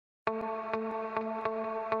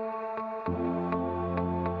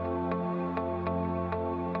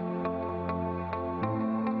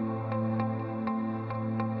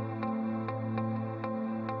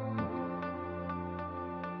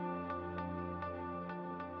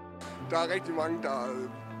Der er rigtig mange, der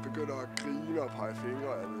begynder at grine og pege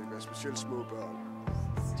fingre af det, specielt små børn.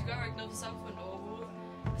 De gør jo ikke noget for samfundet overhovedet.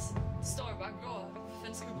 Altså, de står jo bare og glor. Hvad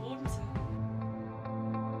fanden skal vi bruge dem til?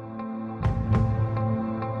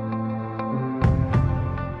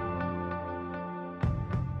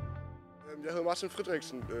 Jeg hedder Martin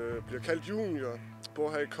Friedriksen, bliver kaldt junior,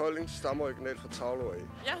 bor her i Kolding, stammer originalt fra Tavlov af.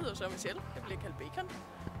 Jeg hedder så Michelle, jeg bliver kaldt Bacon,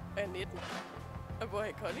 og er 19 og bor her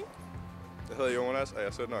i Kolding. Jeg hedder Jonas, og jeg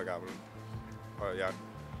er 17 år gammel, og jeg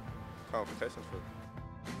kommer fra Christiansfeld.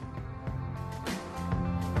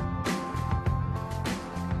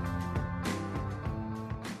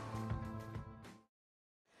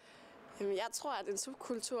 Jeg tror, at en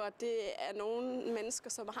subkultur, det er nogle mennesker,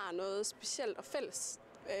 som har noget specielt og fælles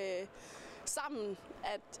sammen.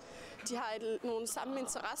 At de har nogle samme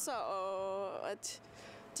interesser, og at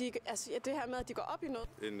de, altså, det her med, at de går op i noget.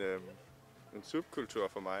 En subkultur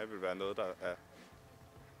for mig vil være noget, der er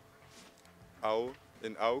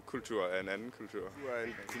en afkultur af en anden kultur. Det er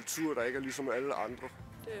en kultur, der ikke er ligesom alle andre.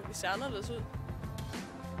 Vi ser anderledes ud.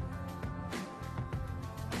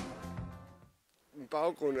 Min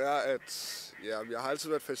baggrund er, at jeg har altid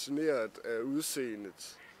været fascineret af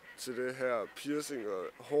udseendet til det her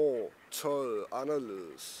piercinger, hår, tøjet,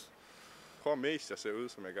 anderledes. Jeg tror mest, jeg ser ud,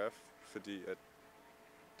 som jeg gør, fordi at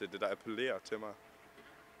det er det, der appellerer til mig.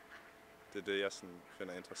 Det er det, jeg sådan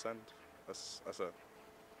finder interessant. Altså,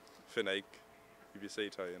 finder ikke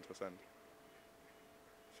IBC-tøj interessant.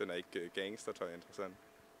 Finder ikke gangstertøj interessant.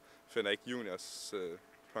 Finder ikke juniors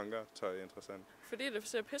punker-tøj interessant. Fordi det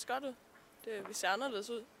ser pisse godt ud. Vi ser anderledes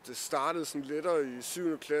ud. Det startede sådan lettere i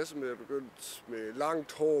 7. klasse med at begynde med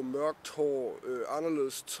langt hår, mørkt hår,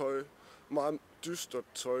 anderledes tøj. Meget dystert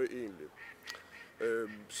tøj egentlig.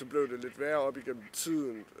 Så blev det lidt værre op igennem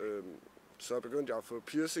tiden. Så begyndte jeg at få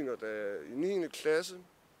piercinger i 9. klasse,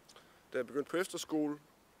 da jeg begyndte på efterskole.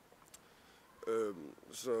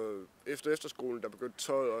 Så efter efterskolen, der begyndte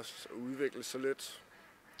tøjet også at udvikle sig lidt.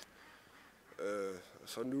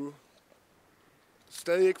 Så nu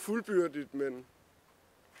stadig ikke fuldbyrdigt, men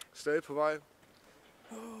stadig på vej.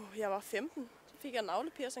 Jeg var 15, så fik jeg en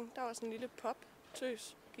navlepiercing. Der var sådan en lille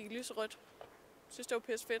pop-tøs, gik lyserødt. Synes det var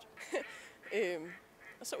pisse fedt.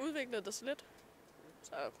 Og så udviklede det sig lidt.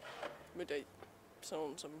 Så mødte jeg sådan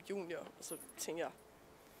nogen som junior, og så tænkte jeg,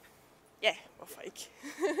 ja, hvorfor ikke?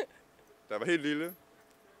 Da jeg var helt lille,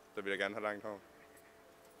 der ville jeg gerne have langt hår.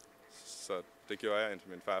 Så det gjorde jeg, indtil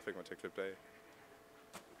min far fik mig til at klippe det af.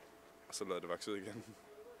 Og så lavede det vokse ud igen.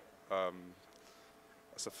 Og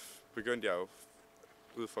så begyndte jeg jo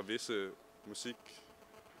ud fra visse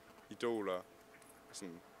musikidoler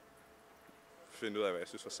sådan finde ud af, hvad jeg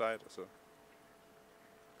synes var sejt, og så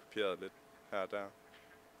kopierede lidt her og der.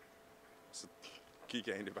 Og så gik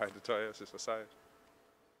jeg egentlig bare i det tøj, jeg synes var sejt.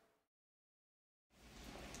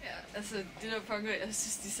 Ja, altså det der punker, jeg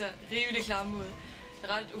synes, de ser rimelig klamme ud. Det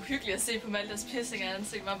er ret uhyggeligt at se på alle deres piercinger af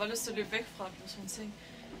ansigt. Man har bare lyst til at løbe væk fra dem og sådan ting.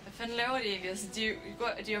 Hvad fanden laver de egentlig? Altså, de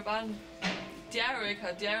er jo bare... De er jo ikke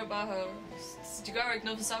her, de er jo bare her. Så de gør jo ikke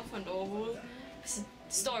noget for samfundet overhovedet. Altså,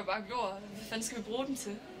 de står jo bare og glor. Hvad fanden skal vi bruge dem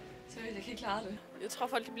til? Så jeg kan ikke klare det. Jeg tror,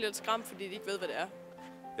 folk bliver lidt skræmt, fordi de ikke ved, hvad det er.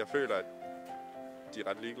 Jeg føler, at de er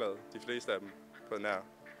ret ligeglade. De fleste af dem på nær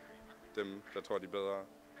dem, der tror, de er bedre.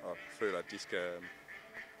 Og føler, at de skal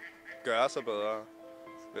gøre sig bedre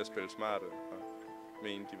ved at spille smarte. Og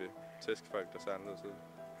mene, de vil tæske folk, der ser anderledes ud.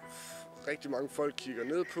 Rigtig mange folk kigger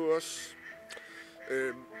ned på os.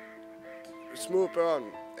 Små børn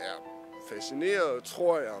er fascinerede,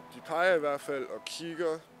 tror jeg. De peger i hvert fald og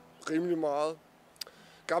kigger rimelig meget.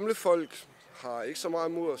 Gamle folk har ikke så meget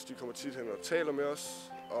imod os. De kommer tit hen og taler med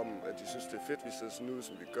os om, at de synes, det er fedt, vi ser sådan ud,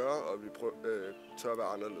 som vi gør, og vi tør at være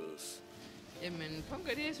anderledes. Jamen,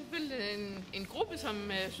 punker, det er selvfølgelig en gruppe,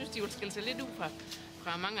 som synes, de vil skille sig lidt ud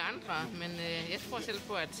fra mange andre. Men jeg tror selv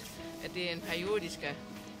på, at det er en periode,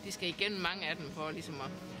 de skal igennem mange af dem for ligesom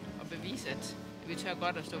at bevise, at vi tør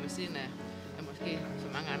godt at stå ved siden af måske så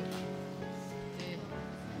mange andre.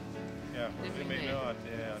 Det mener at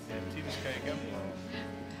det er tid, vi skal igennem.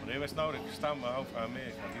 Og det er vist noget, der stammer af fra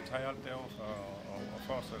Amerika. De tager alt derovre og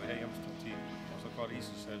fortsætter her hjemme til tid, og så går det i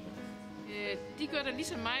sig selv. De gør det lige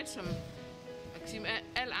så meget, som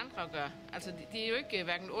alle andre gør. Altså, de er jo ikke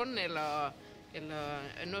hverken onde eller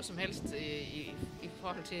noget som helst i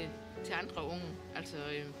forhold til andre unge. Altså,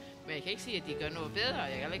 men jeg kan ikke sige, at de gør noget bedre.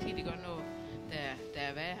 Jeg kan heller ikke sige, at de gør noget, der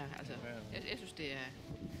er værre. Altså, jeg synes, det er...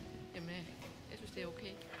 Jamen, jeg synes, det er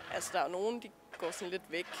okay. Altså, der er nogen, de går sådan lidt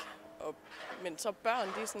væk. Men så børn,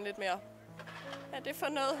 de er sådan lidt mere... Ja, det er for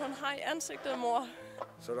noget, hun har i ansigtet, mor.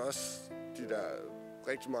 Så er der også de der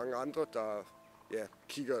rigtig mange andre, der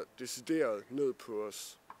kigger decideret ned på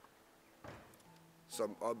os.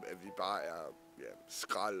 som om, at vi bare er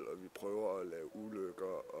skrald, og vi prøver at lave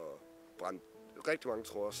ulykker og brænde. Rigtig mange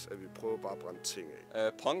tror også, at vi prøver bare at brænde ting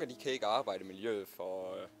af. Punker, de kan ikke arbejde i miljøet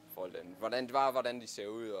for landet. Hvordan de ser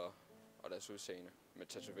ud og deres udseende med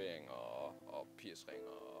tatoveringer og piercing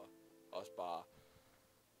og også bare...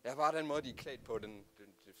 Ja, bare den måde, de er klædt på, det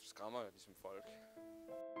skræmmer ligesom folk.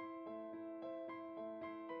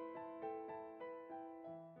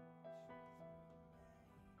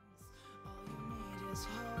 All you need is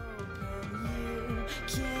hope and you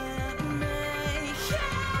can't